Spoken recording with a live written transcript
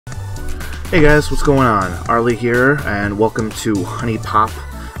Hey guys, what's going on? Arly here, and welcome to Huniepop,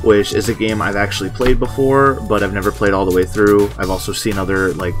 which is a game I've actually played before, but I've never played all the way through. I've also seen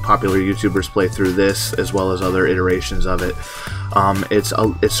other popular YouTubers play through this, as well as other iterations of it.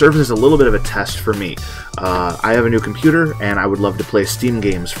 It serves as a little bit of a test for me. I have a new computer, and I would love to play Steam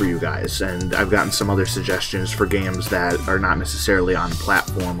games for you guys, and I've gotten some other suggestions for games that are not necessarily on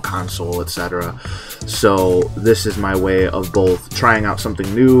platform, console, etc. So this is my way of both trying out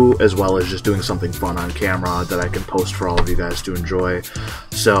something new, as well as just doing something fun on camera that I can post for all of you guys to enjoy.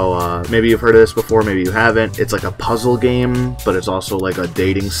 So maybe you've heard of this before, maybe you haven't. It's like a puzzle game, but it's also like a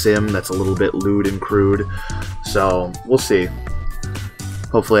dating sim that's a little bit lewd and crude. So we'll see.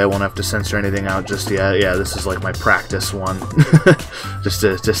 Hopefully I won't have to censor anything out just yet. Yeah, this is like my practice one. just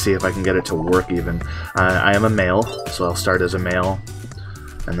to see if I can get it to work even. I am a male, so I'll start as a male.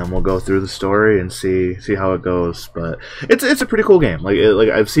 And then we'll go through the story and see how it goes. But it's a pretty cool game. Like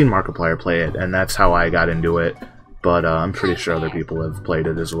I've seen Markiplier play it, and that's how I got into it. But I'm pretty sure other people have played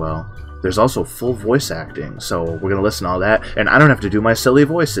it as well. There's also full voice acting, so we're gonna listen to all that, and I don't have to do my silly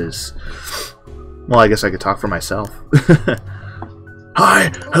voices. Well, I guess I could talk for myself.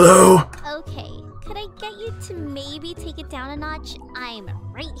 Hi, hello. Okay, could I get you to maybe take it down a notch? I'm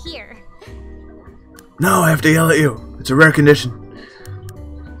right here. No, I have to yell at you. It's a rare condition.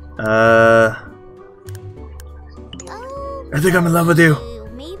 Oh, I think I'm in love with you.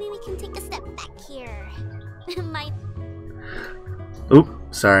 Maybe we can take a step back here. Oop,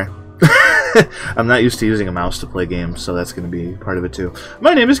 sorry. I'm not used to using a mouse to play games, so that's going to be part of it too.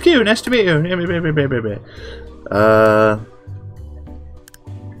 My name is Q. Nice to meet you.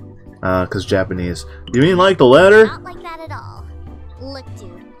 Cause Japanese. You mean like the letter? Not like that at all. Look,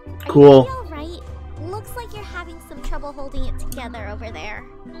 dude. Cool. Are you alright? Looks like you're having some trouble holding it together over there.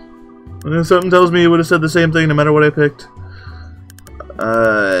 Something tells me you would have said the same thing no matter what I picked.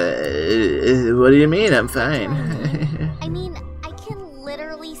 What do you mean? I'm fine. I mean, I can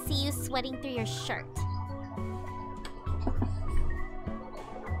literally see you sweating through your shirt.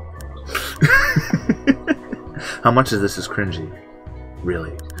 How much of this is cringy?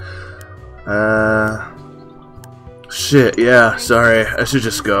 Really? Shit, yeah, sorry. I should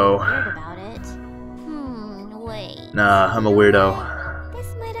just go. About it. Wait. Nah, I'm a weirdo.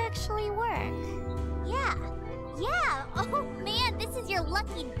 This might actually work. Yeah. Oh man, this is your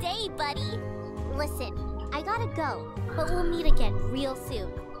lucky day, buddy. Listen, I gotta go, but we'll meet again real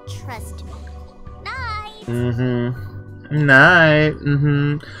soon. Trust me. Night. Night.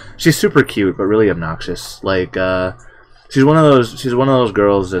 She's super cute, but really obnoxious. She's one of those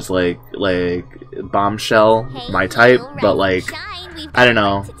girls that's like bombshell, Hey, my type, you, but rise and shine. I don't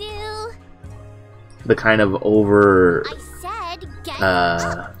know, We've got work to do. the kind of over. I said, get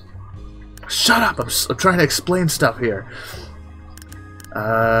Shut up! I'm trying to explain stuff here.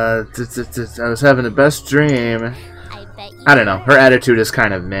 I was having the best dream. I bet you I don't know. Her attitude is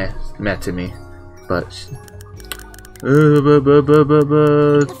kind of meh to me, but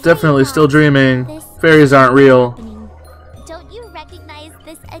definitely still dreaming. Fairies aren't real. Don't you recognize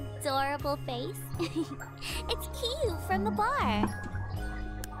this adorable face? It's Q from the bar.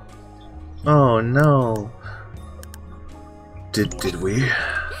 Oh no. Did we?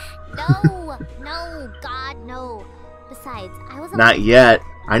 No, God, no. Besides, I was Not yet.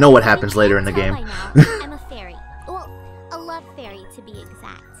 I know what happens later in the game. I'm a fairy. Well, a love fairy to be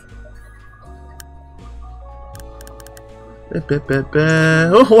exact.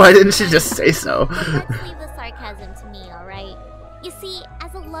 Oh, why didn't she just say so? Let's leave the sarcasm to me, alright? You see,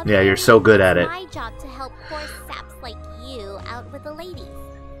 as a love Yeah, you're fairy, so good at it's it. my job to help poor saps like you out with the ladies.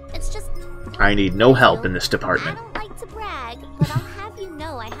 It's just... I need no help in this I department. don't like to brag, but I'll have you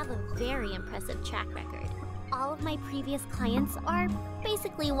know I have a very impressive track record. All of my previous clients are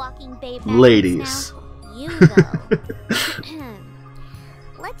basically walking babe magnets Ladies. now. You, though.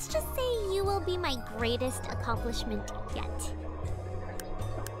 Let's just say you will be my greatest accomplishment yet.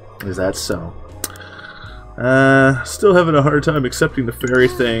 Is that so? Still having a hard time accepting the fairy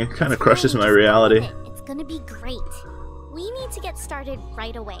thing. It kind of crushes my reality. It's gonna be great. We need to get started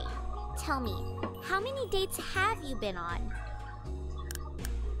right away. Tell me, how many dates have you been on?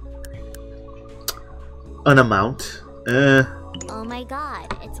 An amount. Oh my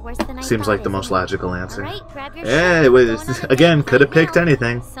god, it's worse than I Seems thought, like the most isn't it? logical answer. Alright, grab your Hey, shit. wait, We're going on a again, date could have right picked now.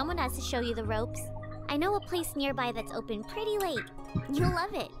 anything. Someone has to show you the ropes. I know a place nearby that's open pretty late. You'll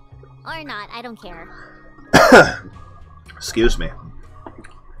love it. Or not, I don't care. Excuse me.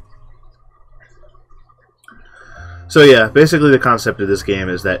 So yeah, basically the concept of this game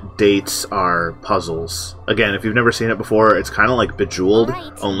is that dates are puzzles. Again, if you've never seen it before, it's kind of like Bejeweled,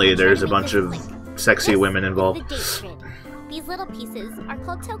 Alright, only I'm there's a trying to bunch make of this sexy This women is involved. the date grid. These little pieces are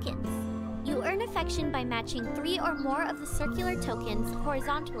called tokens. You earn affection by matching 3 or more of the circular tokens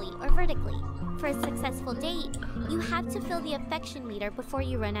horizontally or vertically. For a successful date, you have to fill the affection meter before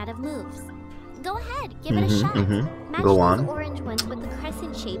you run out of moves. Go ahead, give it a shot. Match Go those on. orange ones with the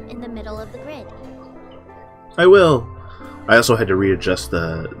crescent shape in the middle of the grid. I will. I also had to readjust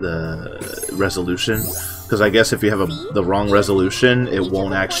the resolution, because I guess if you have the wrong resolution, it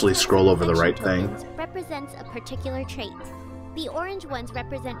won't actually scroll over the right thing. Represents a particular trait. The orange ones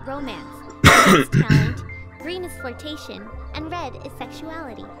represent romance, blue is talent, green is flirtation, and red is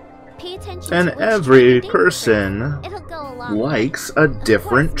sexuality. Pay attention And to which every trait person it'll go a long likes a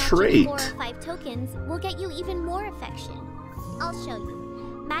different trait. 4 or 5 tokens will get you even more affection. I'll show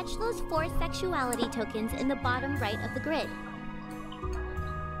you. Match those 4 sexuality tokens in the bottom right of the grid.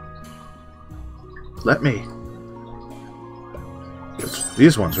 Let me. It's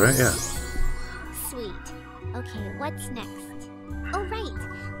these ones, right? Yeah. Sweet. Okay, what's next? Oh right,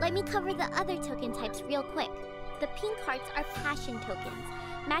 let me cover the other token types real quick. The pink hearts are passion tokens.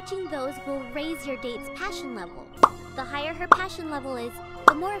 Matching those will raise your date's passion level. The higher her passion level is,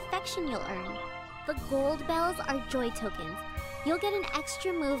 the more affection you'll earn. The gold bells are joy tokens. You'll get an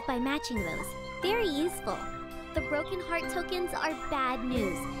extra move by matching those. Very useful. The broken heart tokens are bad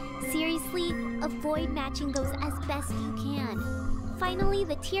news. Seriously, avoid matching those as best you can. Finally,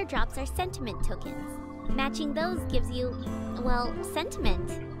 the teardrops are sentiment tokens. Matching those gives you, well, sentiment.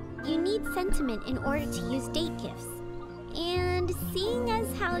 You need sentiment in order to use date gifts. And seeing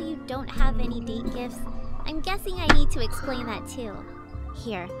as how you don't have any date gifts, I'm guessing I need to explain that too.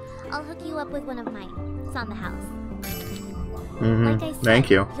 Here, I'll hook you up with one of mine. It's on the house. Like I said, Thank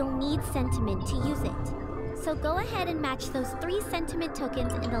you. You'll need sentiment to use it. So go ahead and match those 3 sentiment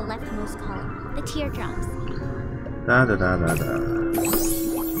tokens in the leftmost column, the teardrops. Da da da da da.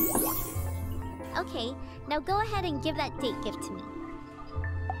 Okay, now go ahead and give that date gift to me.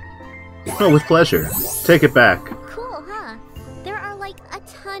 Oh, with pleasure. Take it back. Cool, huh? There are like a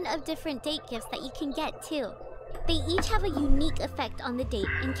ton of different date gifts that you can get too. They each have a unique effect on the date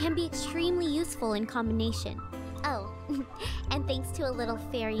and can be extremely useful in combination. Oh, and thanks to a little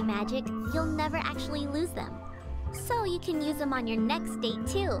fairy magic, you'll never actually lose them. So you can use them on your next date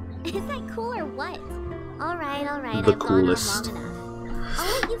too. Is that cool or what? Alright, The I've coolest. gone on long enough.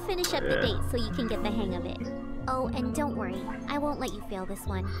 I'll let you finish up the date so you can get the hang of it. Oh, and don't worry, I won't let you fail this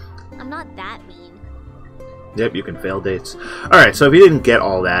one. I'm not that mean. Yep, you can fail dates. Alright, so if you didn't get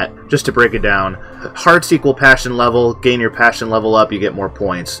all that, just to break it down, hearts equal passion level, gain your passion level up, you get more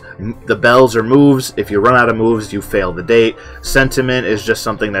points. The bells are moves, if you run out of moves, you fail the date. Sentiment is just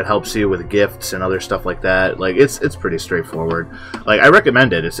something that helps you with gifts and other stuff like that. Like, it's pretty straightforward. Like, I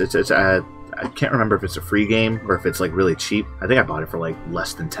recommend it. I can't remember if it's a free game or if it's, like, really cheap. I think I bought it for, like,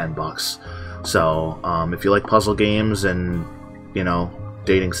 less than $10. So, if you like puzzle games and, you know,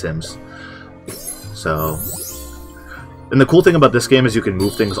 dating sims. So, and the cool thing about this game is you can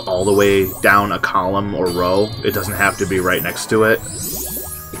move things all the way down a column or row. It doesn't have to be right next to it.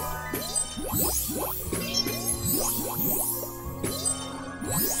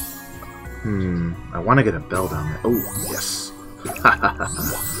 I want to get a bell down there. Oh, yes.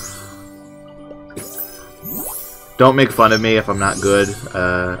 Don't make fun of me if I'm not good.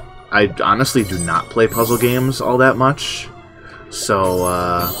 I honestly do not play puzzle games all that much. So,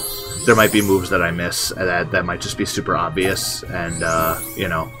 there might be moves that I miss that might just be super obvious, and, you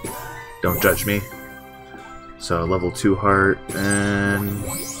know, don't judge me. So, level 2 heart, and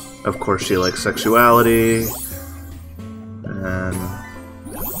of course she likes sexuality, and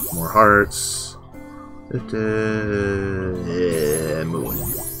more hearts. Moon.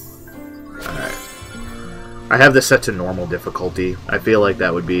 Alright. I have this set to normal difficulty. I feel like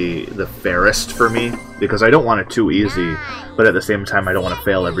that would be the fairest for me, because I don't want it too easy, but at the same time I don't want to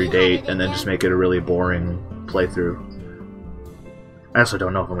fail every date and then just make it a really boring playthrough. I also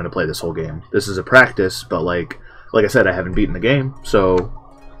don't know if I'm going to play this whole game. This is a practice, but like I said, I haven't beaten the game, so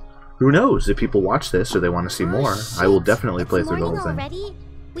who knows? If people watch this or they want to see more, I will definitely play through the whole thing. Already?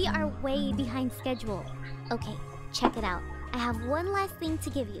 We are way behind schedule. Okay, check it out. I have one last thing to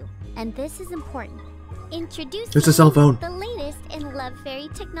give you, and this is important. Introducing It's a cell phone. the latest in Love Fairy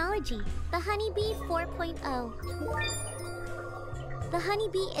technology, the Honeybee 4.0. The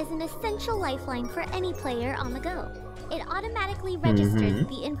Honeybee is an essential lifeline for any player on the go. It automatically registers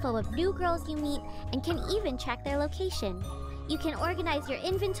the info of new girls you meet and can even track their location. You can organize your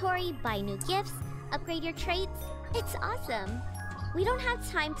inventory, buy new gifts, upgrade your traits. It's awesome. We don't have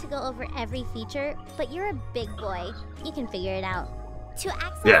time to go over every feature, but you're a big boy. You can figure it out. To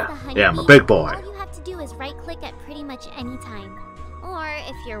access the Honeybee, I'm a big boy. all you have to do is right-click at pretty much any time. Or,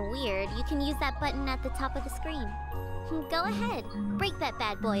 if you're weird, you can use that button at the top of the screen. Go ahead, break that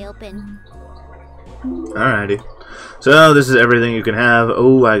bad boy open. Alrighty. So, this is everything you can have.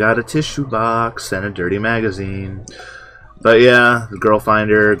 Oh, I got a tissue box and a dirty magazine. But yeah, the girl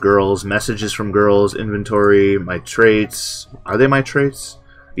finder, girls, messages from girls, inventory, my traits. Are they my traits?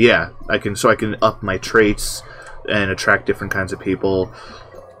 Yeah, I can up my traits and attract different kinds of people.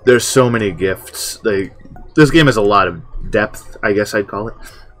 There's so many gifts. This game has a lot of depth, I guess I'd call it.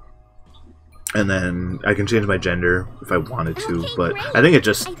 And then I can change my gender if I wanted to, but I think it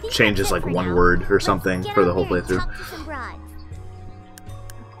just changes like one word or something for the whole playthrough.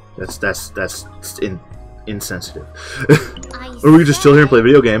 That's insensitive. Or we can just chill here and play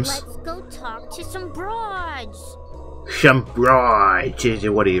video games. Let's go talk to some broads. Some broads.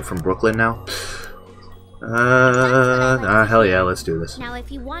 What are you, from Brooklyn now? Hell yeah, let's do this. Now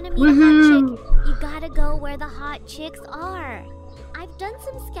if you want to meet a hot chick, you gotta go where the hot chicks are. I've done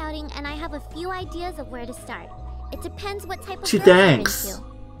some scouting and I have a few ideas of where to start. It depends what type of girls you're into.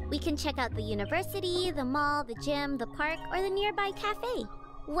 We can check out the university, the mall, the gym, the park, or the nearby cafe.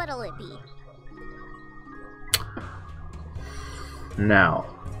 What'll it be? Now,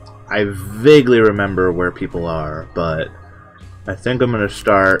 I vaguely remember where people are, but I think I'm gonna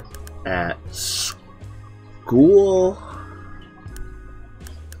start at school.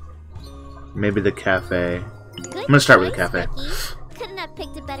 Maybe the cafe. I'm gonna start with the cafe. Ricky. Couldn't have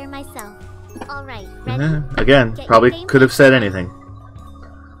picked it better myself. Alright, ready? Again, probably could have said anything.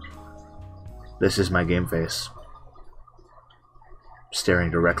 This is my game face. Staring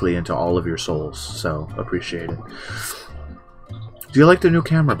directly into all of your souls, so appreciate it. Do you like the new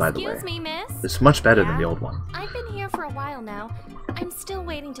camera, by the way? Excuse me, miss? It's much better than the old one. I've been here for a while now. I'm still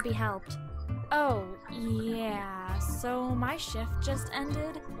waiting to be helped. Oh, yeah, so my shift just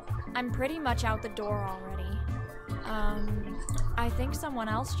ended. I'm pretty much out the door already. I think someone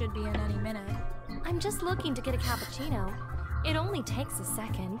else should be in any minute. I'm just looking to get a cappuccino. It only takes a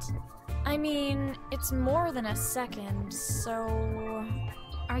second. I mean, it's more than a second, so...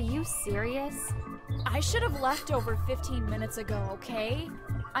 Are you serious? I should have left over 15 minutes ago, okay?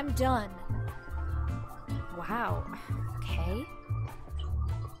 I'm done. Wow, okay.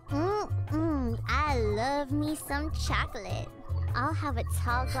 I love me some chocolate. I'll have a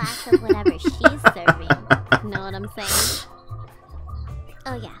tall glass of whatever she's serving. Know what I'm saying?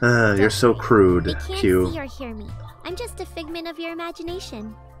 Oh yeah. You're so crude, they can't Q. see or hear me. I'm just a figment of your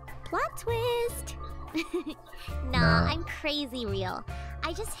imagination. Plot twist! Nah, I'm crazy real.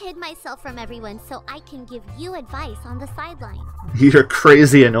 I just hid myself from everyone so I can give you advice on the sideline. You're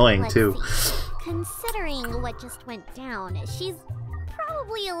crazy annoying, too. See. Considering what just went down, she's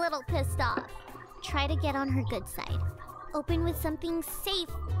probably a little pissed off. Try to get on her good side. Open with something safe,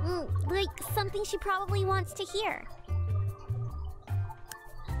 like something she probably wants to hear.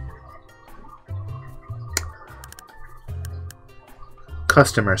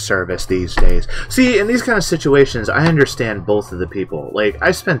 Customer service these days. See, in these kind of situations, I understand both of the people. Like,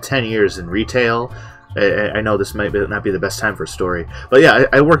 I spent 10 years in retail. I know this might not be the best time for a story, but yeah,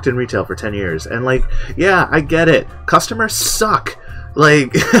 I worked in retail for 10 years, and like, yeah, I get it. Customers suck.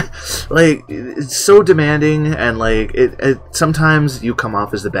 Like, like, it's so demanding, and like, sometimes you come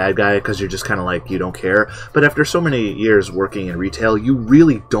off as the bad guy because you're just kind of like, you don't care. But after so many years working in retail, you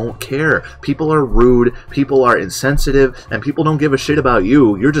really don't care. People are rude, people are insensitive, and people don't give a shit about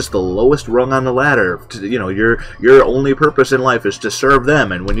you. You're just the lowest rung on the ladder. You know, your only purpose in life is to serve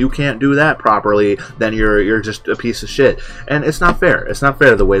them, and when you can't do that properly, then you're just a piece of shit. And it's not fair. It's not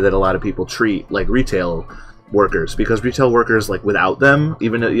fair the way that a lot of people treat like retail workers, because retail workers, like, without them,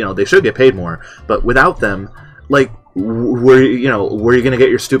 even, you know, they should get paid more, but without them, like, where are you gonna get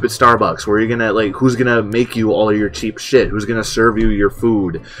your stupid Starbucks? Where are you gonna, like, who's gonna make you all of your cheap shit? Who's gonna serve you your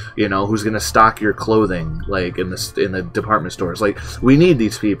food? You know, who's gonna stock your clothing, like, in the department stores? Like, we need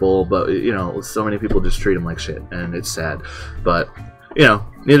these people, but, you know, so many people just treat them like shit, and it's sad. But, you know,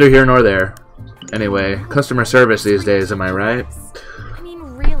 neither here nor there. Anyway, customer service these days, am I right? I mean,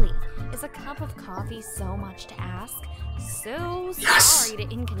 really, is a cup of coffee so much to ask? So sorry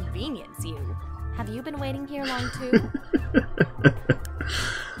to inconvenience you. Have you been waiting here long too?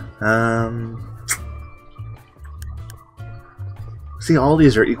 See, all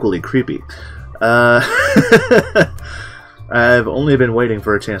these are equally creepy. I've only been waiting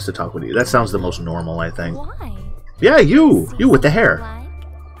for a chance to talk with you. That sounds the most normal, I think. Why? Yeah, you with the hair. I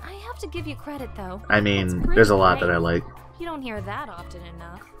have to give you credit, though. I mean, there's a lot that I like. You don't hear that often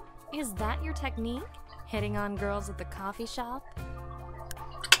enough. Is that your technique? Hitting on girls at the coffee shop?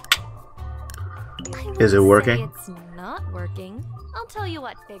 Is it working? It's not working. I'll tell you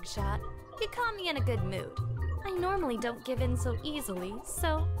what, Big Shot. You caught me in a good mood. I normally don't give in so easily,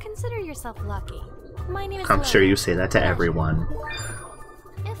 so consider yourself lucky. My name is I'm sure Lola. you say that to everyone.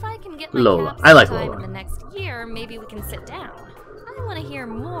 If I can can get my Lola. cap I like sometime Lola. in the next year, maybe we can sit down. I want to hear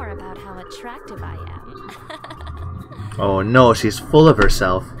more about how attractive I am. Oh no, she's full of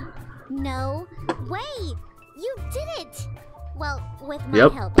herself. No. Wait! You did it! Well, with my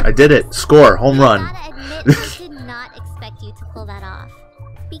help. Yep, I did it. Score, home run. I gotta admit, I did not expect you to pull that off.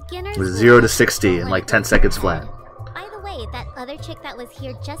 Beginners With 0 to will 60 in don't like let 10 it seconds go to your flat. head. By the way, that other chick that was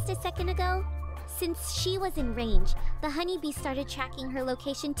here just a second ago, since she was in range, the honeybee started tracking her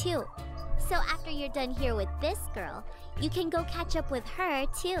location too. So after you're done here with this girl, you can go catch up with her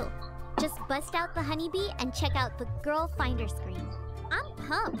too. Just bust out the honeybee and check out the girl finder screen. I'm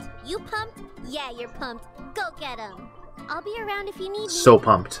pumped. You pumped? Yeah, you're pumped. Go get 'em. I'll be around if you need me. So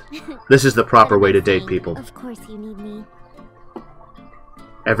pumped. This is the proper way to date Fine. people. Of course you need me.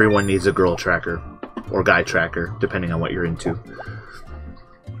 Everyone needs a girl tracker. Or guy tracker, depending on what you're into.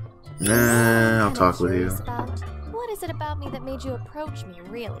 Nah, I'll talk with you. What is it about me that made you approach me,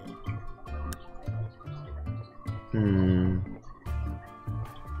 really?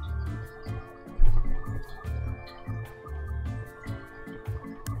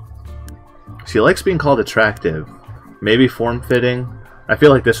 She likes being called attractive. Maybe form-fitting. I feel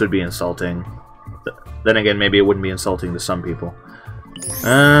like this would be insulting. Then again, maybe it wouldn't be insulting to some people.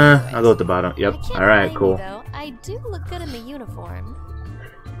 I'll go with the bottom. Yep. Alright, cool. Though. I do look good in the uniform.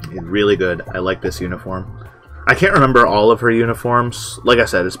 Really good. I like this uniform. I can't remember all of her uniforms. Like I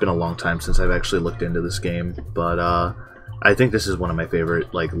said, it's been a long time since I've actually looked into this game. But, I think this is one of my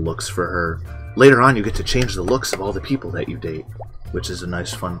favorite, like, looks for her. Later on, you get to change the looks of all the people that you date. Which is a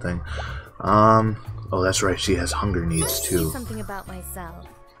nice, fun thing. Oh, that's right. She has hunger needs, too. Something about myself.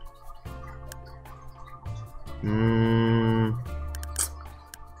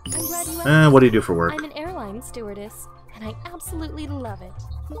 What do you do for work? I'm an airline stewardess, and I absolutely love it.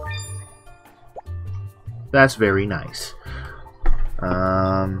 That's very nice.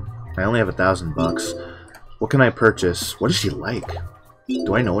 I only have $1,000. What can I purchase? What does she like?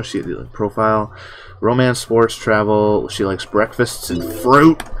 Do I know what she profile? Romance, sports, travel. She likes breakfasts and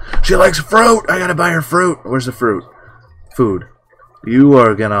fruit. She likes fruit. I gotta buy her fruit. Where's the fruit? Food. You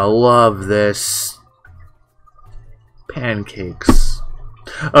are gonna love this. Pancakes.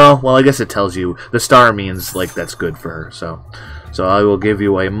 Oh, well, I guess it tells you. The star means, like, that's good for her, so. So I will give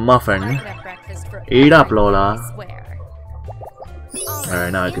you a muffin. Eat up, Lola.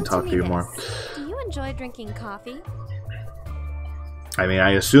 Alright, now I can talk to you more. Do you enjoy drinking coffee? I mean,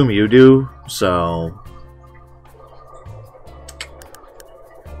 I assume you do, so.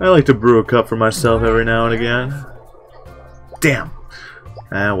 I like to brew a cup for myself every now and again. Damn.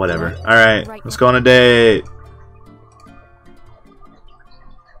 Whatever. Alright, let's go on a date.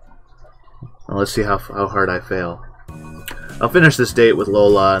 Well, let's see how hard I fail. I'll finish this date with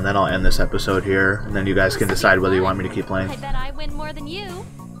Lola, and then I'll end this episode here, and then you guys can decide whether you want me to keep playing. I bet I win more than you.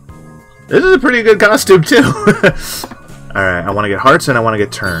 This is a pretty good costume, too. Alright, I want to get hearts and I want to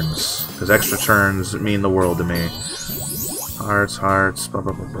get turns, because extra turns mean the world to me. Hearts, hearts. Brr,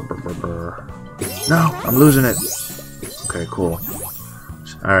 brr, brr, brr, brr, brr. No, I'm losing it. Okay, cool.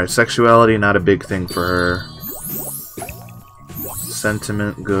 Alright, sexuality, not a big thing for her.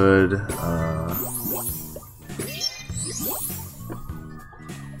 Sentiment, good.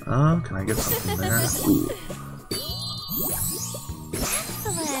 Can I get something there? Ooh.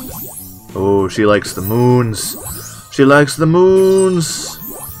 Oh, she likes the moons. She likes the moons.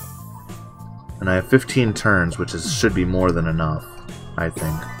 And I have 15 turns, which should be more than enough, I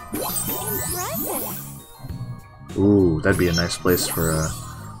think. Ooh, that'd be a nice place for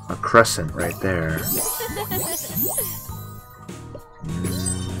a crescent right there.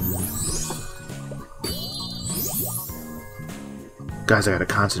 Guys, I gotta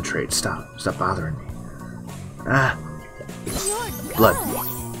concentrate. Stop bothering me. Ah, blood.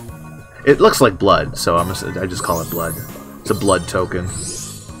 It looks like blood, so I just call it blood. It's a blood token.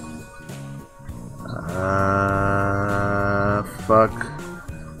 Fuck.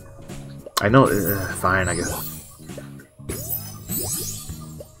 I know. Fine, I guess.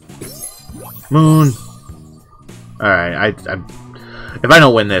 Moon. All right, if I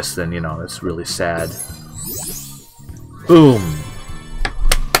don't win this, then you know it's really sad. Boom.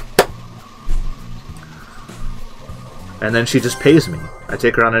 And then she just pays me. I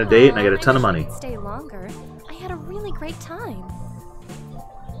take her on a date and I get a ton of money. Stay longer. I had a really great time.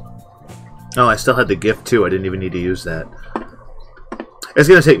 Oh, I still had the gift too. I didn't even need to use that. It's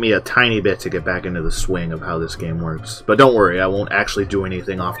gonna take me a tiny bit to get back into the swing of how this game works. But don't worry, I won't actually do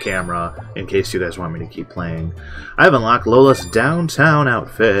anything off camera in case you guys want me to keep playing. I have unlocked Lola's downtown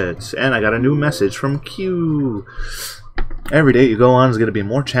outfit, and I got a new message from Q. Every date you go on is gonna be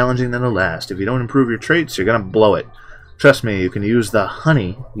more challenging than the last. If you don't improve your traits, you're gonna blow it. Trust me, you can use the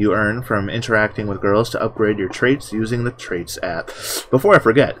honey you earn from interacting with girls to upgrade your traits using the Traits app. Before I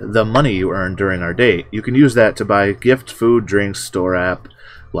forget, the money you earn during our date, you can use that to buy gift, food, drinks, store app,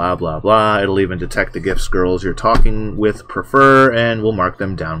 blah blah blah. It'll even detect the gifts girls you're talking with prefer and will mark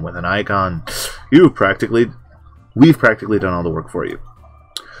them down with an icon. We've practically done all the work for you.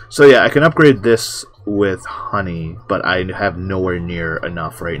 So yeah, I can upgrade this with honey, but I have nowhere near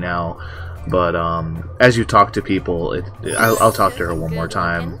enough right now. But as you talk to people, I'll talk to her one more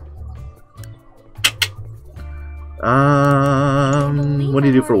time. What do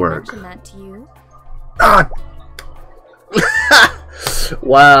you do for work? Ah!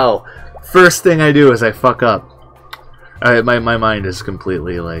 Wow. First thing I do is I fuck up. My mind is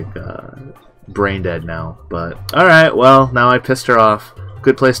completely like brain dead now. But alright, well, now I pissed her off.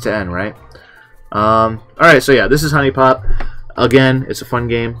 Good place to end, right? Alright, so yeah, this is Huniepop. Again, it's a fun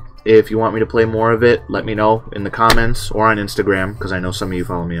game. If you want me to play more of it, let me know in the comments or on Instagram, because I know some of you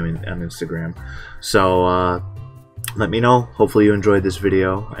follow me on Instagram. So let me know. Hopefully you enjoyed this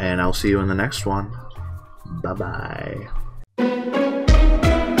video, and I'll see you in the next one. Bye-bye.